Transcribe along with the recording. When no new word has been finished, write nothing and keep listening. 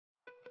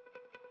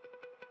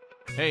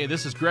Hey,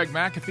 this is Greg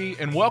McAfee,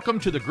 and welcome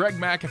to the Greg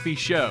McAfee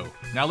Show.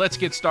 Now let's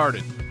get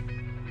started.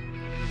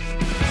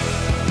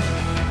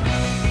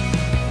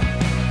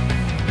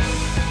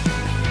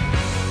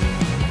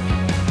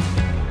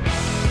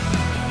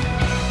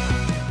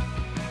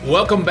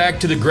 Welcome back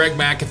to the Greg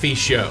McAfee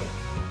Show,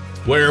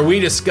 where we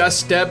discuss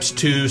steps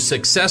to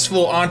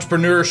successful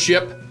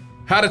entrepreneurship,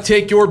 how to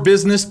take your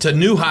business to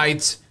new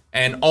heights,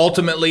 and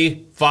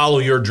ultimately follow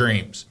your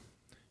dreams.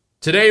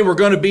 Today we're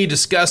going to be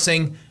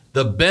discussing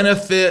the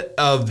benefit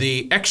of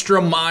the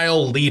extra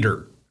mile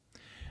leader.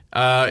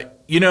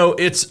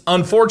 It's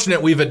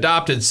unfortunate we've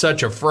adopted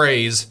such a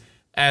phrase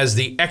as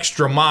the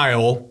extra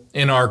mile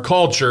in our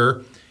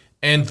culture,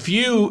 and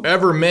few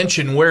ever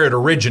mention where it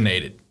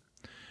originated.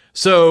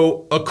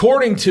 So,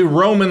 according to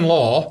Roman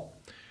law,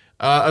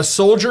 a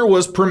soldier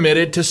was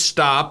permitted to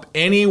stop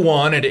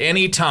anyone at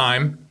any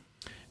time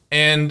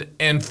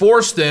and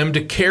force them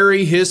to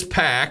carry his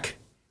pack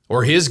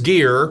or his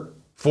gear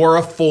for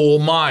a full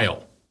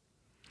mile.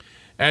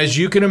 As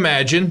you can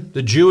imagine,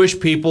 the Jewish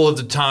people of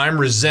the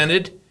time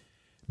resented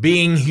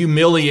being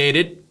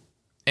humiliated,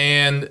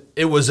 and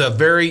it was a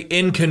very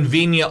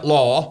inconvenient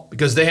law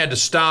because they had to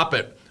stop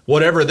at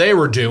whatever they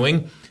were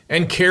doing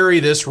and carry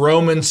this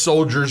Roman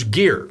soldier's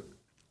gear.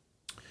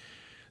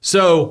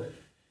 So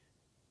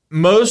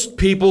most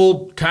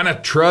people kind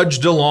of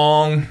trudged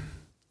along,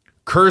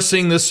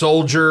 cursing the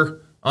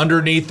soldier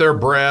underneath their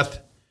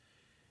breath.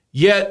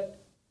 Yet,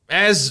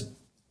 as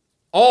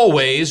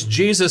always,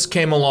 Jesus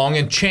came along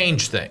and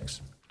changed things.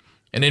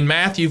 And in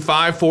Matthew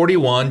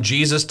 5:41,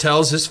 Jesus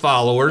tells his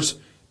followers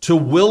to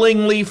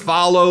willingly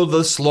follow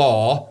this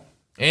law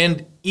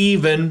and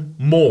even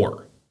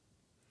more.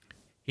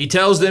 He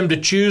tells them to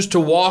choose to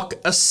walk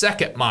a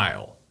second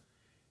mile.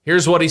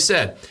 Here's what he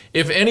said: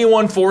 if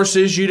anyone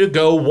forces you to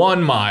go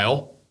 1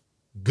 mile,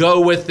 go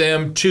with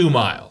them 2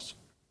 miles.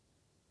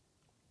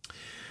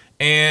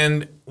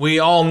 And we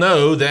all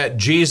know that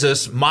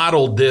Jesus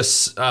modeled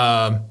this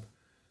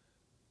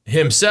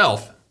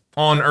himself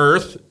on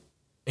earth.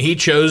 He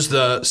chose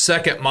the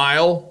second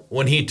mile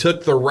when he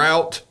took the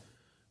route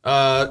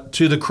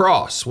to the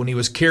cross, when he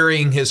was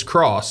carrying his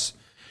cross.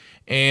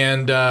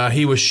 And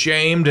he was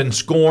shamed and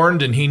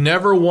scorned, and he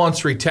never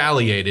once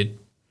retaliated.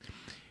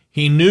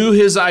 He knew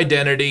his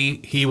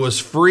identity. He was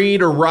free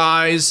to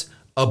rise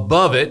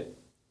above it.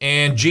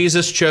 And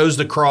Jesus chose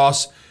the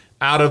cross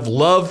out of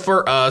love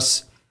for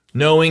us,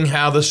 knowing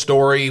how the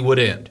story would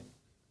end.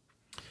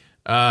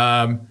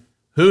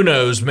 Who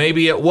knows?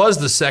 Maybe it was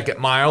the second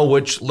mile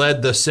which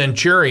led the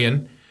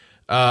centurion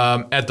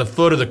at the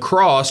foot of the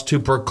cross to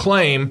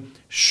proclaim,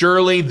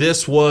 surely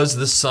this was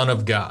the Son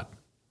of God.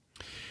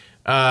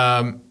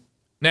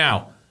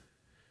 Now,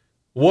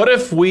 what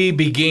if we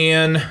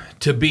began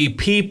to be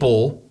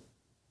people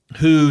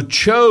who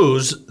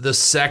chose the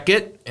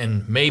second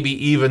and maybe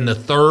even the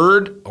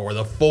third or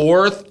the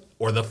fourth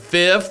or the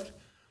fifth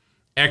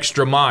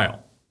extra mile?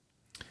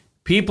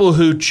 People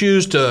who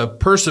choose to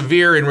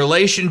persevere in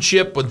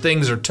relationship when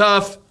things are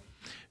tough,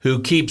 who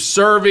keep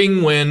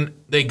serving when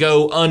they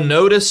go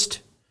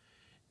unnoticed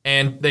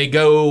and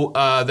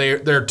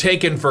they're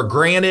taken for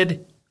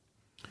granted,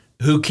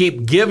 who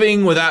keep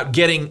giving without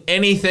getting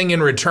anything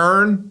in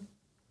return.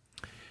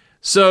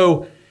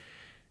 So,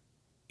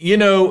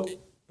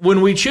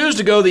 when we choose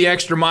to go the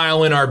extra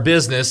mile in our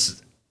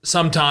business,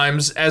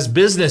 sometimes as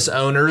business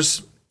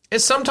owners,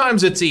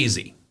 sometimes it's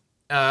easy.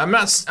 I'm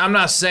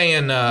not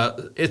saying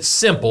it's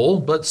simple,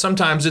 but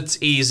sometimes it's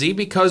easy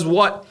because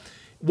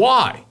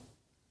why?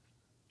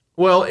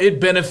 Well,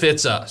 it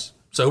benefits us.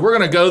 So we're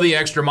going to go the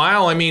extra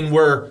mile. I mean,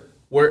 we're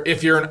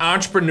if you're an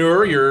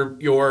entrepreneur,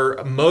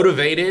 you're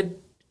motivated,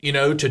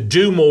 to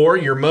do more.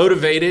 You're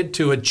motivated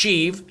to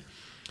achieve.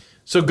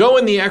 So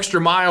going the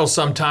extra mile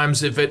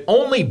sometimes, if it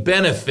only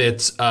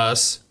benefits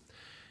us,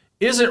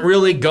 isn't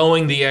really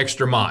going the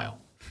extra mile.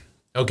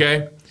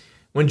 Okay?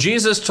 When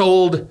Jesus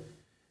told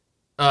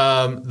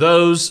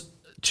those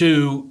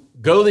to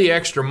go the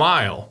extra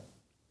mile,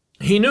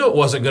 he knew it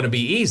wasn't going to be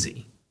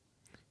easy.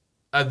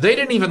 They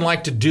didn't even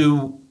like to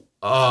do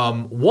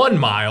 1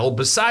 mile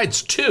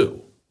besides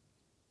 2.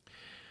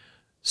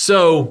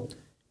 So,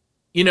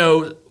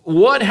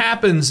 what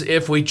happens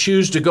if we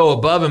choose to go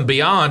above and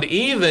beyond,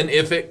 even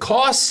if it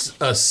costs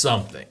us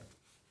something?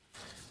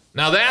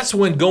 Now, that's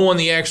when going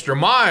the extra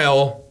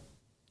mile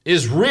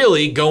is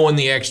really going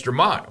the extra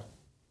mile.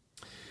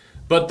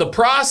 But the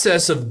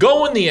process of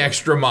going the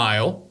extra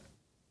mile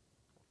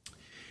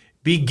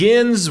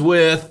begins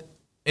with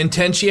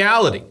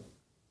intentionality.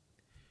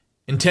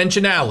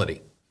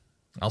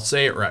 I'll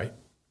say it right.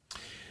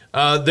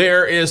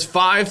 There is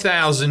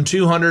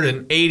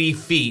 5,280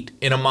 feet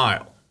in a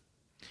mile.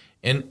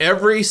 And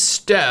every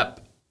step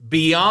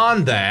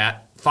beyond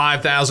that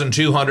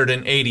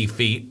 5,280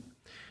 feet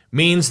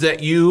means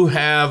that you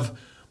have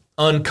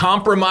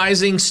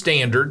uncompromising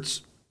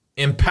standards,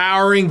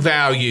 empowering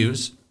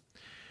values,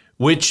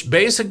 which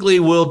basically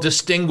will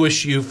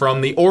distinguish you from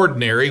the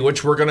ordinary,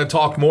 which we're going to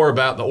talk more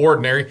about the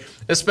ordinary,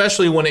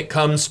 especially when it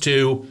comes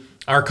to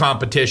our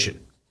competition.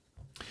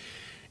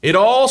 It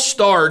all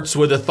starts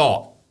with a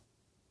thought.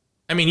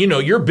 I mean,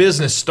 your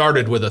business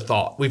started with a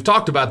thought. We've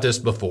talked about this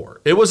before.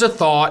 It was a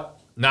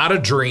thought, not a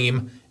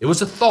dream. It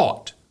was a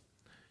thought.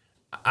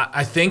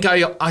 I think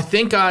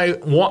I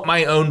want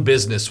my own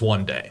business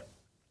one day.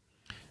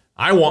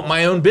 I want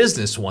my own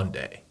business one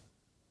day.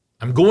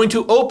 I'm going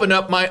to open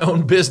up my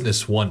own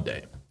business one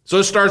day. So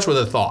it starts with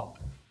a thought.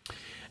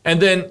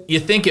 And then you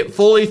think it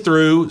fully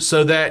through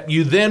so that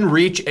you then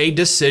reach a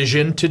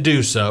decision to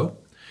do so.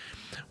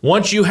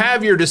 Once you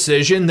have your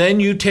decision, then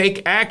you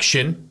take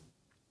action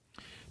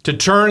to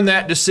turn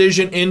that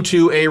decision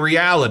into a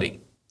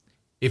reality.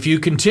 If you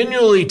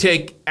continually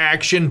take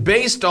action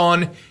based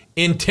on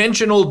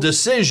intentional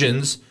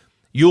decisions,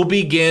 you'll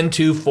begin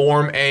to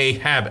form a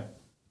habit.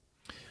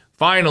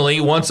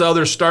 Finally, once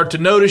others start to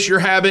notice your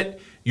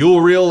habit,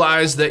 you'll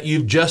realize that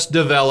you've just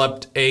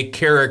developed a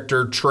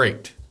character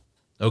trait.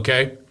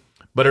 Okay?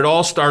 But it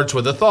all starts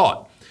with a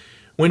thought.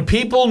 When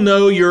people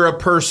know you're a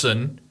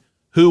person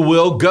who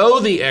will go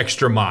the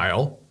extra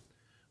mile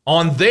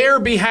on their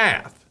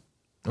behalf,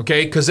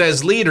 okay, because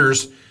as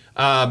leaders,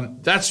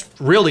 that's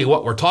really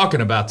what we're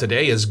talking about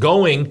today, is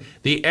going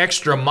the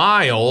extra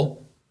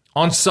mile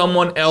on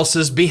someone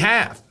else's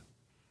behalf.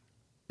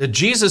 That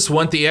Jesus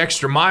went the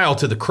extra mile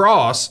to the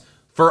cross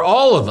for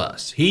all of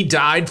us. He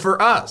died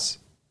for us.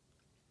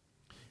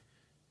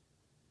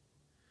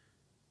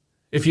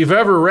 If you've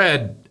ever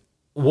read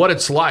what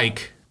it's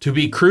like to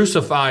be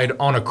crucified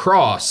on a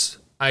cross,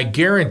 I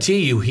guarantee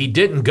you he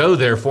didn't go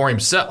there for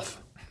himself.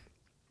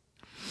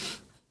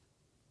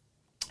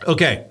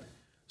 Okay,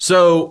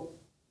 so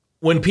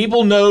when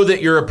people know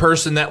that you're a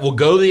person that will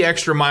go the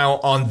extra mile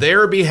on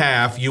their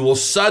behalf, you will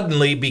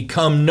suddenly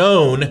become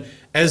known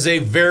as a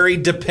very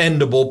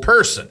dependable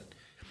person.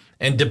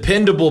 And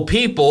dependable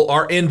people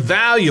are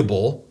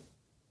invaluable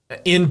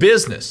in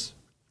business.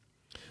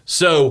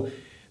 So,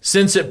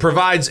 since it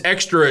provides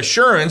extra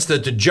assurance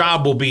that the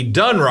job will be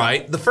done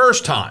right the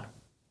first time,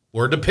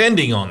 we're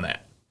depending on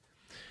that.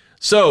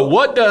 So,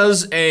 what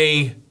does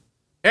a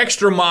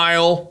extra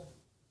mile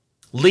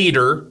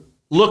leader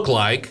look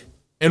like,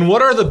 and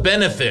what are the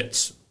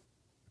benefits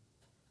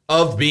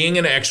of being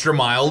an extra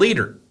mile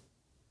leader?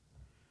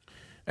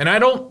 And I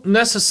don't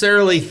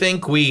necessarily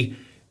think we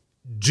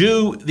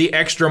do the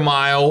extra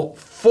mile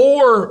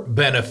for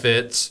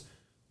benefits,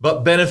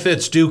 but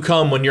benefits do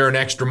come when you're an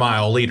extra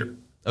mile leader,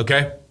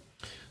 okay?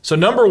 So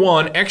number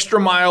one, extra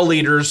mile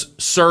leaders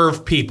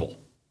serve people.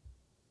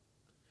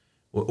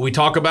 We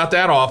talk about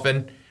that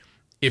often.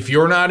 If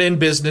you're not in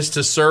business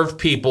to serve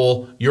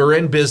people, you're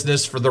in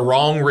business for the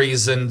wrong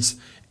reasons,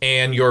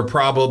 and you're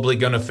probably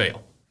going to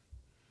fail.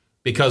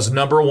 Because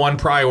number one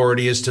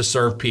priority is to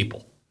serve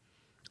people.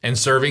 And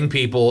serving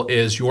people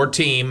is your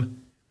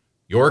team,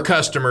 your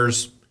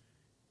customers,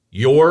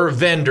 your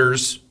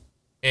vendors,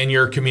 and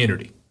your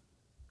community.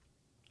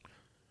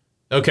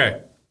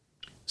 Okay,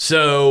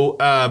 so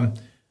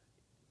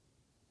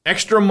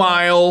extra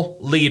mile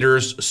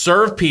leaders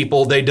serve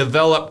people. They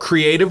develop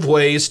creative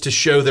ways to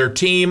show their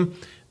team,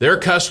 their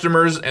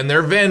customers, and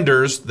their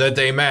vendors that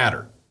they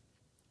matter.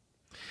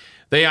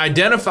 They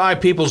identify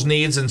people's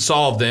needs and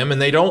solve them,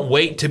 and they don't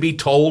wait to be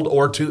told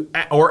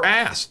or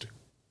asked.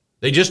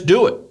 They just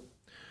do it.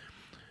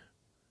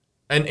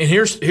 And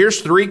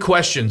here's three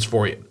questions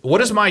for you. What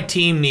does my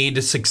team need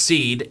to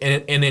succeed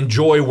and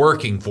enjoy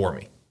working for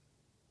me?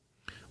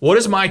 What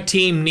does my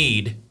team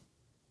need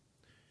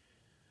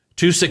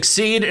to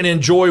succeed and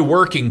enjoy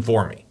working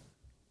for me?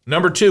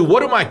 Number two,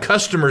 what do my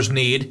customers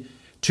need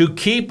to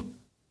keep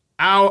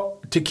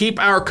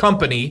our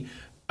company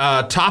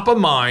top of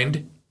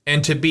mind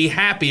and to be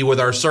happy with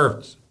our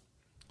service?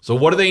 So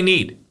what do they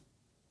need?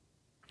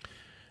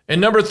 And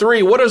number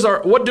three,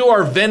 what do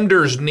our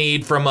vendors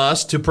need from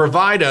us to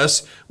provide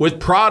us with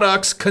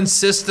products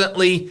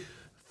consistently,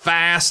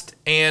 fast,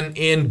 and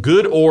in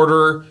good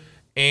order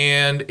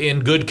and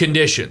in good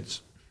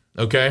conditions?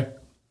 Okay?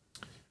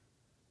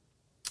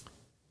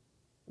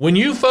 When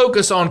you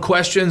focus on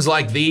questions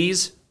like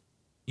these,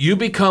 you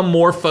become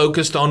more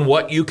focused on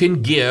what you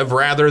can give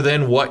rather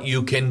than what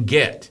you can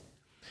get.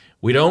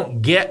 We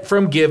don't get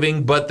from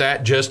giving, but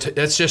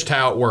that's just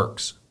how it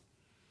works.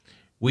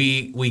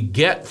 We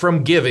get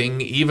from giving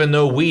even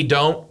though we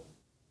don't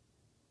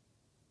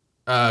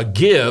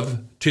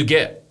give to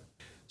get.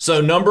 So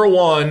number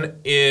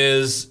one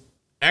is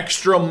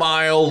extra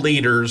mile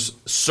leaders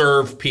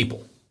serve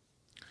people.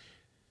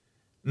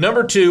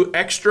 Number two,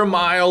 extra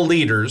mile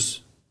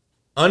leaders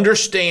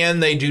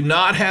understand they do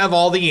not have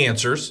all the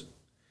answers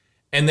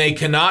and they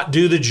cannot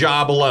do the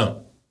job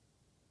alone.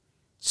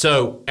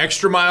 So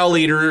extra mile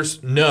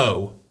leaders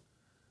know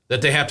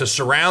that they have to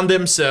surround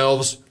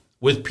themselves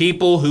with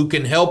people who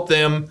can help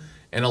them.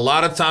 And a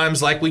lot of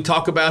times, like we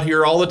talk about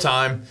here all the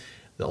time,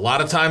 a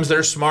lot of times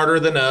they're smarter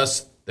than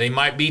us. They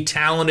might be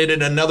talented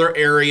in another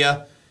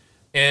area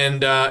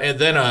and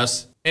than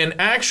us. And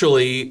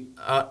actually,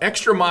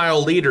 extra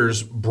mile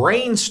leaders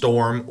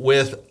brainstorm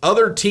with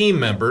other team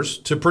members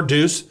to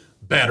produce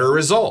better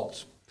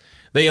results.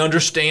 They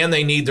understand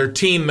they need their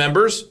team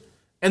members,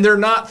 and they're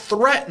not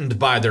threatened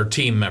by their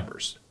team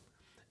members.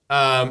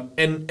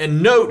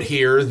 And note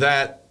here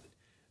that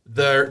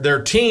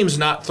their team's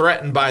not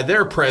threatened by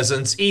their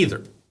presence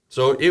either.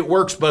 So it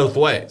works both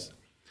ways.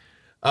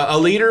 A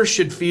leader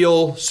should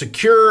feel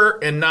secure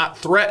and not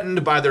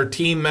threatened by their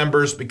team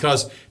members,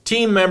 because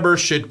team members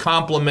should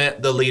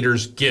complement the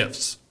leader's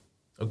gifts,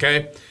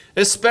 okay?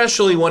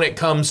 Especially when it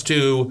comes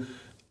to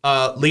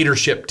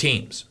leadership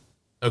teams,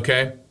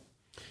 okay?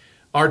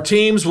 Our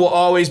teams will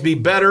always be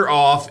better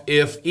off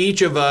if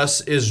each of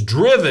us is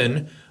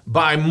driven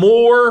by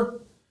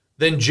more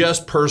than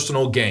just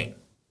personal gain,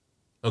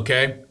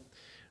 okay?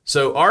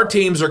 So our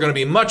teams are going to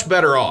be much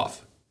better off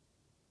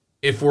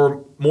if we're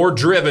more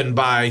driven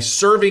by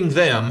serving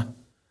them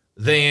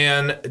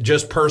than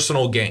just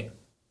personal gain.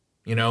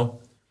 You know,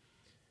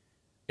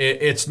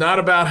 it's not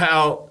about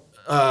how,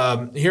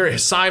 here,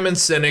 Simon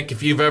Sinek,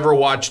 if you've ever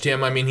watched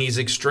him, I mean, he's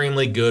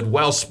extremely good,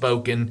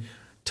 well-spoken,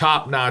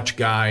 top-notch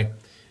guy,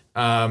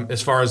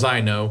 as far as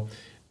I know.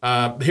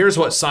 Here's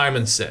what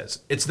Simon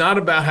says. It's not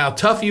about how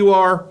tough you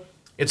are.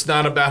 It's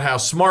not about how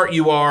smart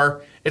you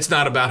are. It's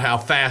not about how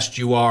fast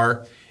you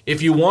are.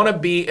 If you want to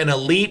be an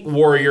elite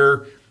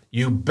warrior,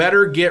 you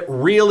better get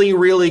really,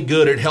 really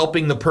good at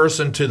helping the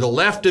person to the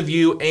left of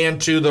you and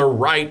to the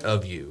right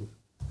of you.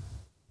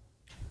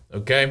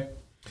 Okay?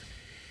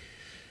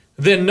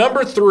 Then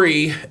number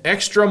 3,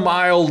 extra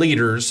mile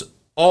leaders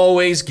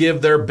always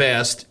give their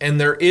best, and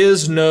there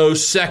is no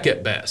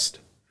second best.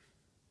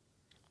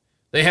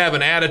 They have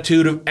an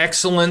attitude of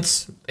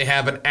excellence. They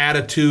have an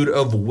attitude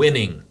of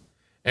winning.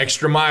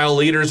 Extra mile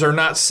leaders are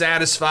not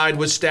satisfied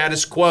with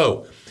status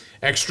quo.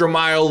 Extra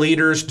mile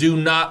leaders do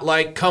not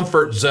like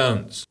comfort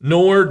zones,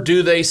 nor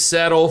do they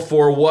settle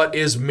for what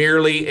is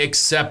merely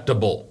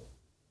acceptable.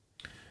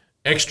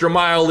 Extra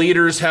mile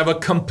leaders have a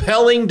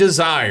compelling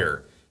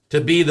desire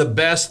to be the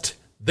best,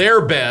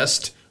 their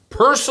best,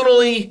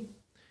 personally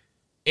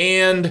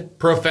and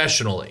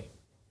professionally.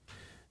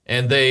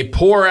 And they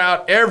pour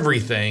out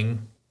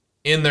everything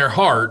in their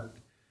heart.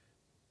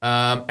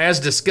 As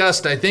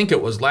discussed, I think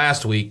it was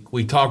last week,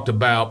 we talked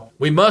about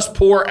we must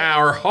pour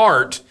our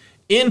heart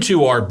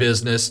into our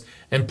business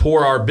and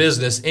pour our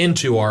business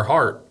into our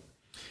heart.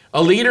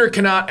 A leader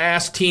cannot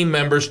ask team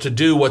members to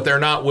do what they're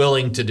not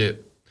willing to do.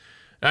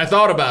 And I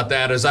thought about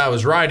that as I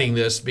was writing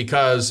this,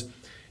 because,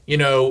 you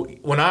know,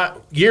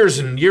 years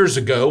and years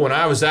ago, when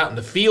I was out in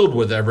the field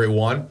with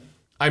everyone,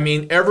 I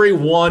mean,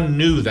 everyone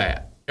knew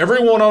that.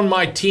 Everyone on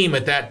my team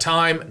at that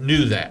time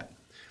knew that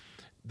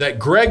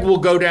Greg will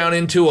go down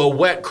into a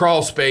wet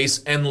crawl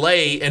space and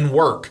lay and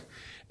work.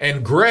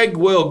 And Greg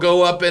will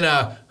go up in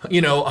a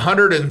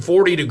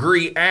 140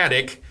 degree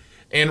attic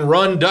and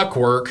run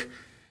ductwork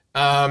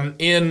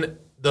in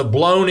the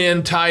blown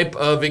in type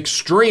of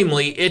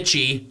extremely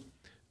itchy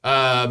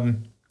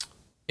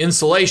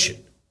insulation.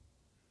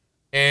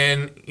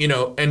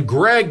 And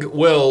Greg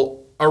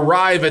will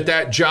arrive at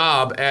that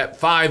job at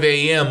 5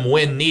 a.m.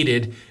 when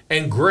needed,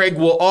 and Greg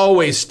will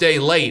always stay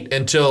late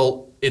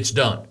until it's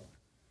done.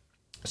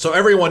 So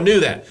everyone knew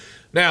that.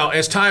 Now,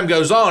 as time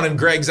goes on and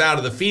Greg's out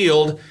of the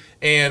field,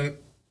 and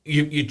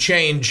you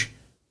change,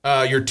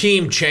 your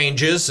team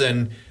changes,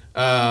 and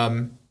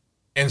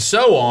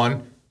so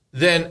on,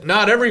 then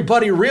not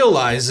everybody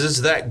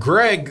realizes that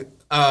Greg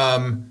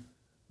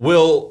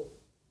will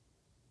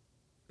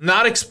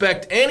not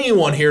expect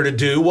anyone here to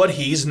do what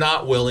he's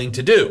not willing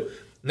to do.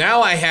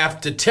 Now I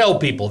have to tell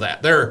people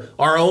that. There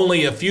are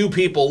only a few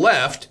people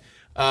left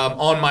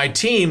on my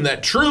team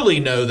that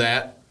truly know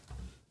that,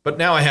 but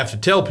now I have to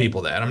tell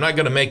people that. I'm not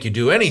going to make you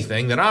do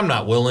anything that I'm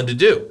not willing to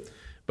do.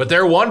 But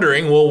they're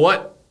wondering,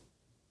 well,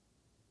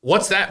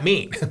 what's that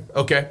mean?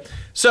 Okay,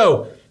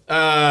 so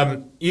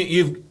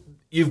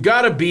you've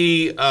got to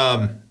be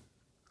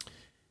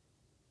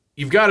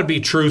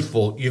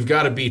truthful. You've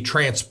got to be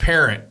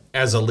transparent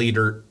as a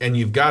leader, and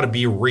you've got to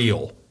be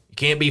real. You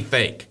can't be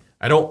fake.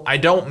 I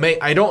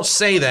don't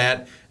say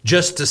that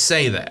just to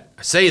say that.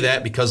 I say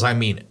that because I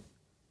mean it.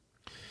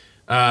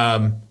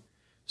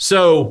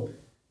 So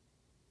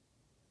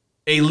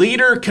a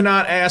leader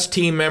cannot ask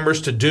team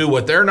members to do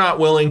what they're not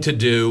willing to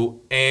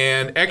do,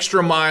 and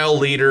extra mile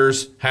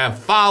leaders have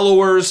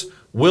followers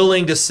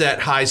willing to set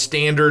high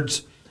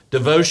standards,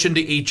 devotion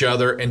to each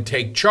other, and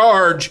take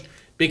charge,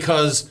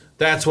 because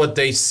that's what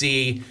they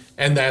see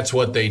and that's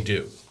what they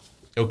do.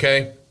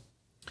 Okay?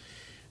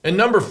 And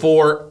number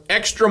 4,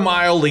 extra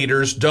mile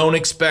leaders don't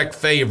expect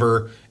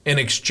favor in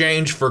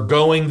exchange for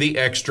going the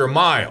extra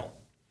mile.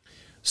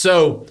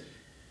 So,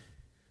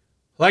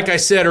 like I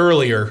said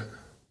earlier,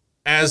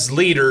 as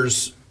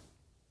leaders,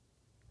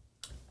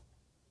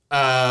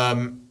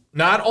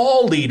 not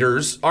all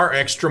leaders are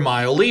extra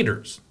mile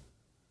leaders.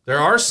 There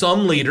are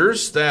some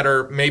leaders that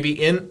are maybe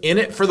in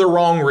it for the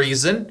wrong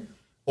reason,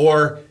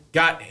 or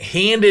got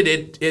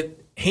handed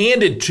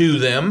to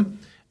them,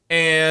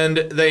 and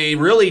they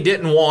really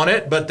didn't want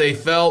it, but they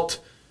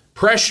felt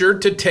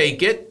pressured to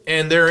take it,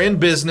 and they're in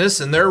business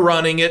and they're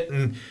running it,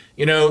 and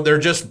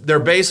they're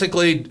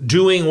basically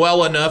doing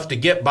well enough to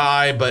get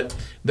by, but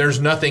there's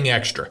nothing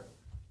extra.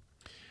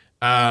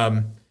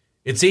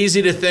 It's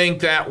easy to think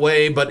that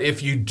way, but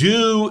if you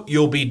do,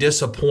 you'll be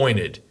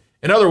disappointed.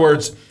 In other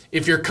words,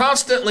 if you're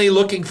constantly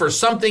looking for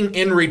something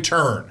in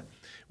return,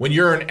 when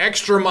you're an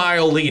extra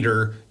mile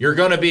leader, you're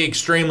going to be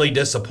extremely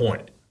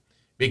disappointed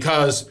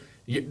because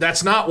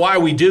that's not why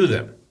we do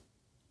them.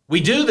 We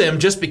do them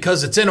just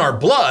because it's in our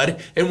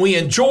blood and we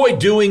enjoy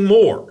doing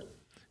more.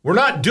 We're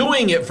not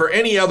doing it for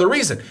any other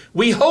reason.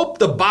 We hope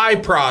the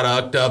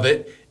byproduct of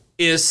it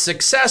is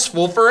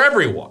successful for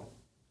everyone.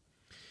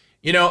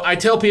 You know, I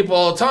tell people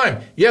all the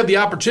time, you have the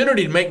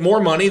opportunity to make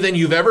more money than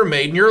you've ever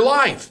made in your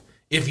life.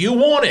 If you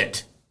want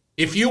it.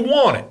 If you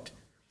want it.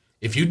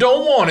 If you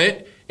don't want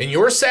it and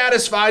you're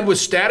satisfied with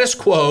status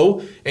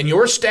quo and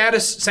you're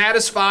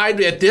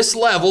satisfied at this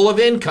level of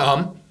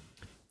income,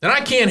 then I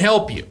can't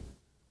help you.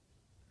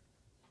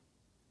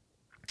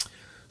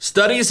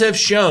 Studies have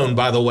shown,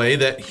 by the way,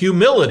 that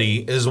humility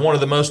is one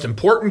of the most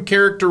important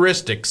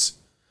characteristics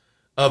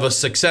of a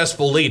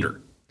successful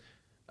leader.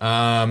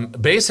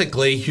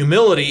 Basically,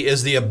 humility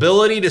is the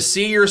ability to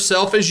see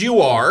yourself as you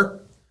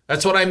are.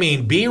 That's what I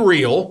mean. Be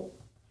real.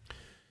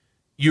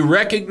 You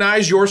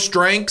recognize your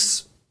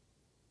strengths.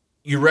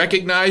 You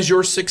recognize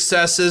your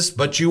successes,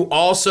 but you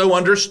also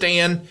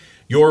understand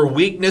your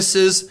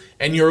weaknesses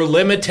and your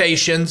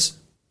limitations,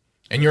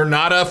 and you're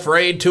not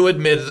afraid to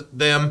admit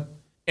them.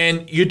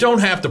 And you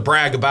don't have to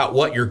brag about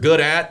what you're good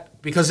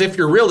at, because if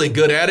you're really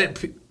good at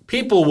it,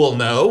 people will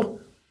know.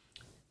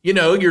 You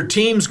know, your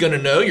team's going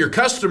to know. Your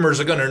customers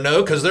are going to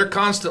know because they're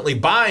constantly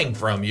buying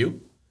from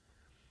you.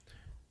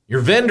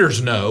 Your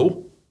vendors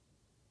know.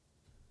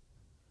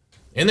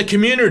 And the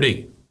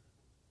community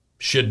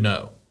should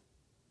know.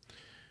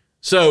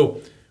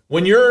 So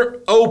when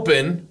you're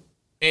open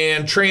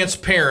and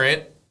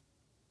transparent,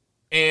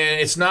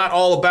 and it's not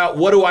all about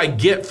what do I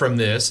get from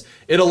this,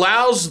 it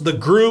allows the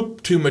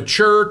group to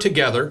mature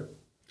together,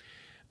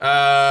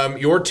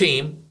 your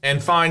team,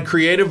 and find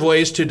creative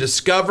ways to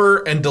discover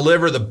and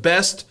deliver the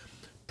best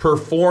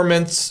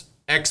performance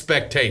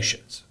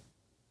expectations.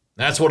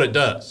 That's what it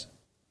does.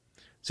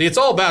 See, it's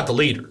all about the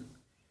leader.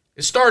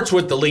 It starts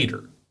with the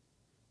leader.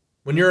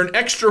 When you're an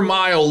extra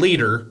mile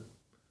leader,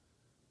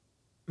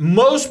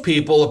 most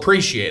people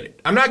appreciate it.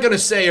 I'm not going to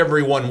say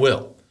everyone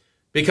will,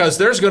 because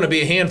there's going to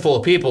be a handful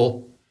of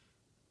people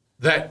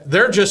that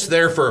they're just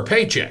there for a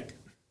paycheck.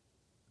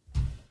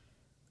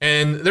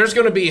 And there's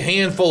going to be a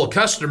handful of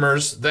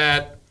customers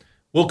that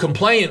will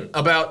complain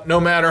about no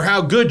matter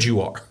how good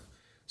you are.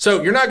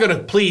 So you're not going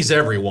to please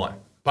everyone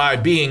by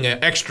being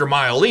an extra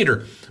mile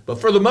leader. But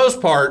for the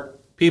most part,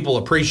 people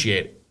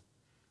appreciate it.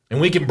 And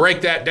we can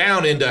break that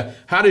down into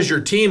how does your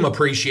team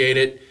appreciate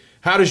it?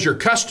 How does your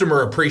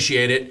customer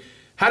appreciate it?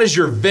 How does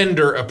your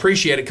vendor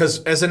appreciate it?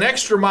 Because as an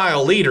extra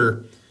mile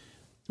leader,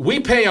 we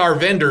pay our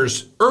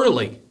vendors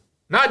early,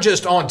 not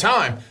just on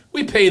time.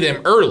 We pay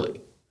them early.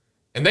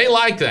 And they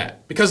like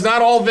that because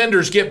not all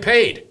vendors get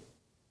paid,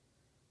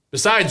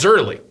 besides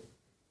early.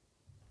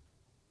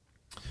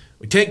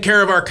 We take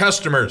care of our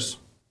customers.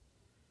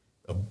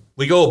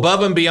 We go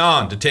above and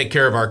beyond to take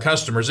care of our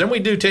customers, and we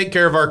do take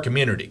care of our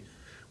community.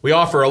 We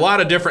offer a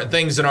lot of different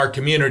things in our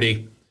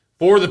community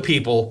for the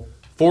people,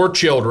 for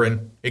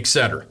children,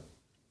 etc.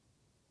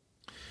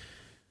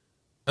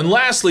 And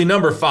lastly,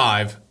 number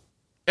 5,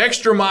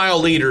 extra mile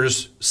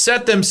leaders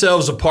set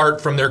themselves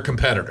apart from their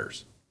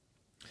competitors.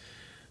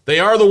 They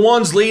are the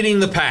ones leading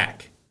the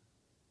pack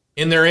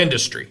in their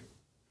industry.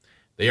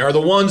 They are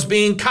the ones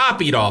being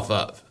copied off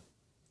of.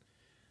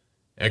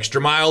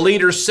 Extra mile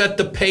leaders set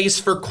the pace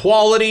for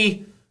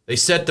quality. They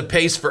set the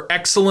pace for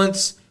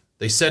excellence.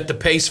 They set the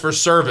pace for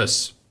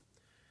service.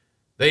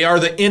 They are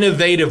the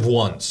innovative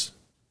ones.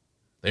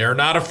 They are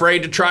not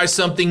afraid to try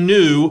something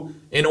new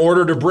in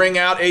order to bring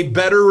out a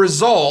better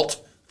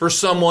result for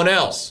someone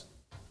else.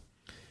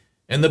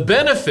 And the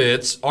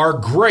benefits are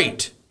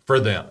great for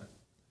them.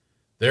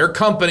 Their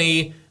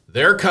company,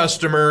 their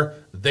customer,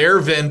 their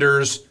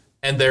vendors,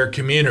 and their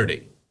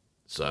community.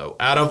 So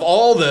out of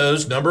all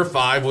those, number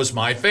 5 was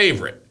my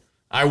favorite.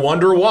 I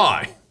wonder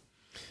why.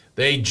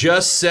 They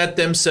just set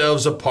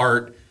themselves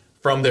apart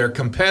from their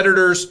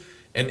competitors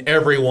and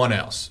everyone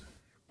else.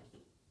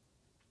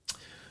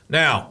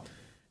 Now,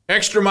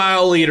 extra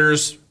mile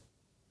leaders,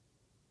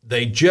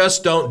 they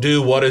just don't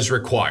do what is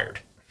required.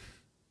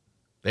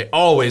 They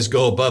always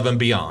go above and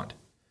beyond.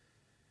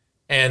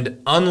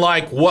 And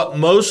unlike what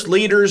most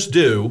leaders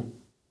do,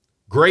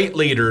 great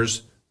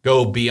leaders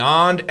go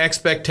beyond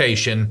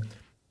expectation,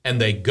 and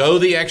they go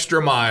the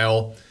extra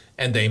mile,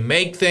 and they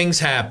make things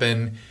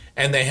happen,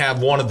 and they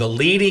have one of the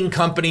leading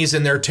companies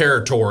in their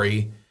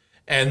territory,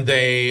 and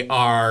they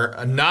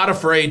are not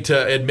afraid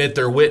to admit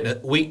their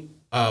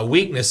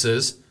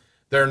weaknesses.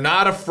 They're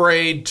not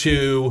afraid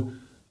to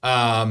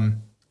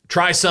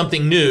try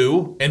something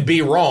new and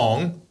be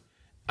wrong.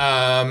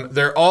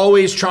 They're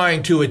always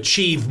trying to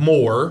achieve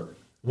more,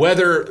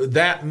 whether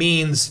that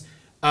means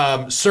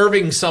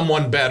serving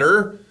someone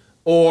better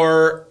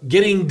or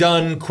getting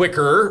done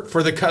quicker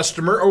for the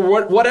customer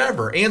or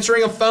whatever,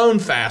 answering a phone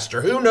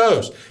faster, who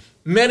knows?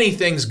 Many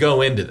things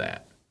go into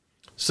that.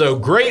 So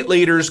great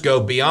leaders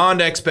go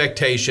beyond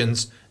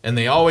expectations, and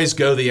they always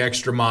go the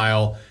extra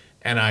mile.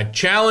 And I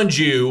challenge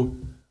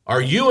you,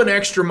 are you an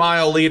extra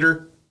mile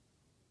leader?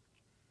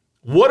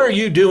 What are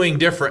you doing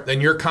different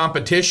than your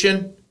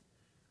competition?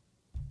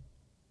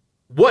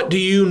 What do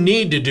you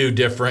need to do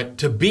different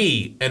to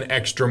be an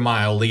extra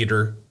mile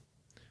leader?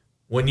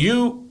 When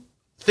you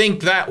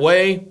think that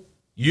way,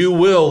 you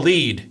will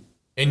lead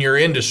in your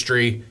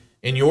industry,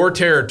 in your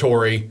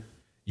territory.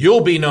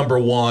 You'll be number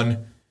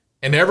one,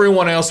 and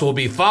everyone else will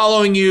be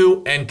following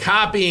you and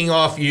copying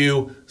off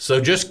you. So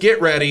just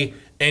get ready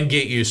and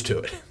get used to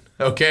it.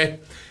 Okay?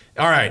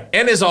 All right.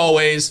 And as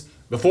always,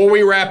 before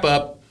we wrap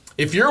up,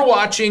 if you're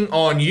watching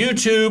on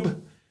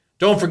YouTube,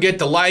 don't forget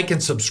to like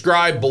and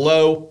subscribe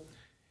below.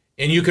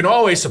 And you can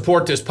always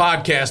support this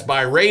podcast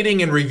by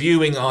rating and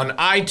reviewing on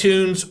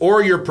iTunes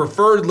or your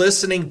preferred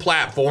listening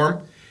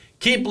platform.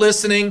 Keep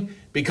listening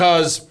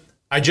because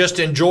I just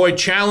enjoy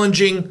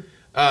challenging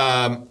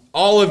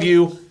all of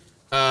you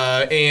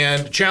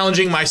and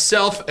challenging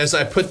myself as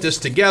I put this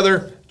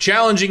together,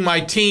 challenging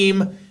my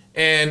team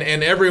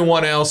and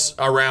everyone else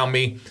around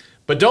me.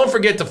 But don't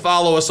forget to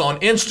follow us on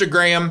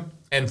Instagram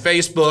and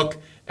Facebook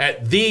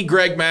at The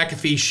Greg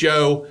McAfee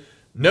Show.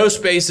 No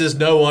spaces,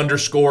 no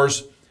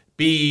underscores.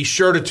 Be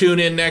sure to tune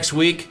in next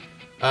week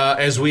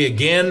as we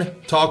again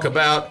talk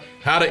about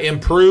how to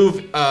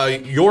improve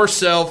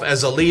yourself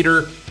as a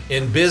leader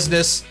in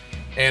business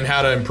and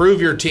how to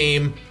improve your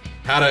team,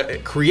 how to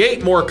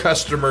create more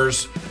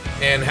customers,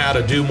 and how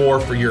to do more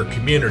for your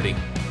community.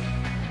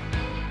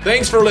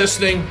 Thanks for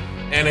listening,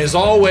 and as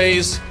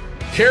always,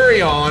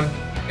 carry on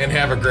and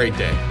have a great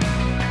day.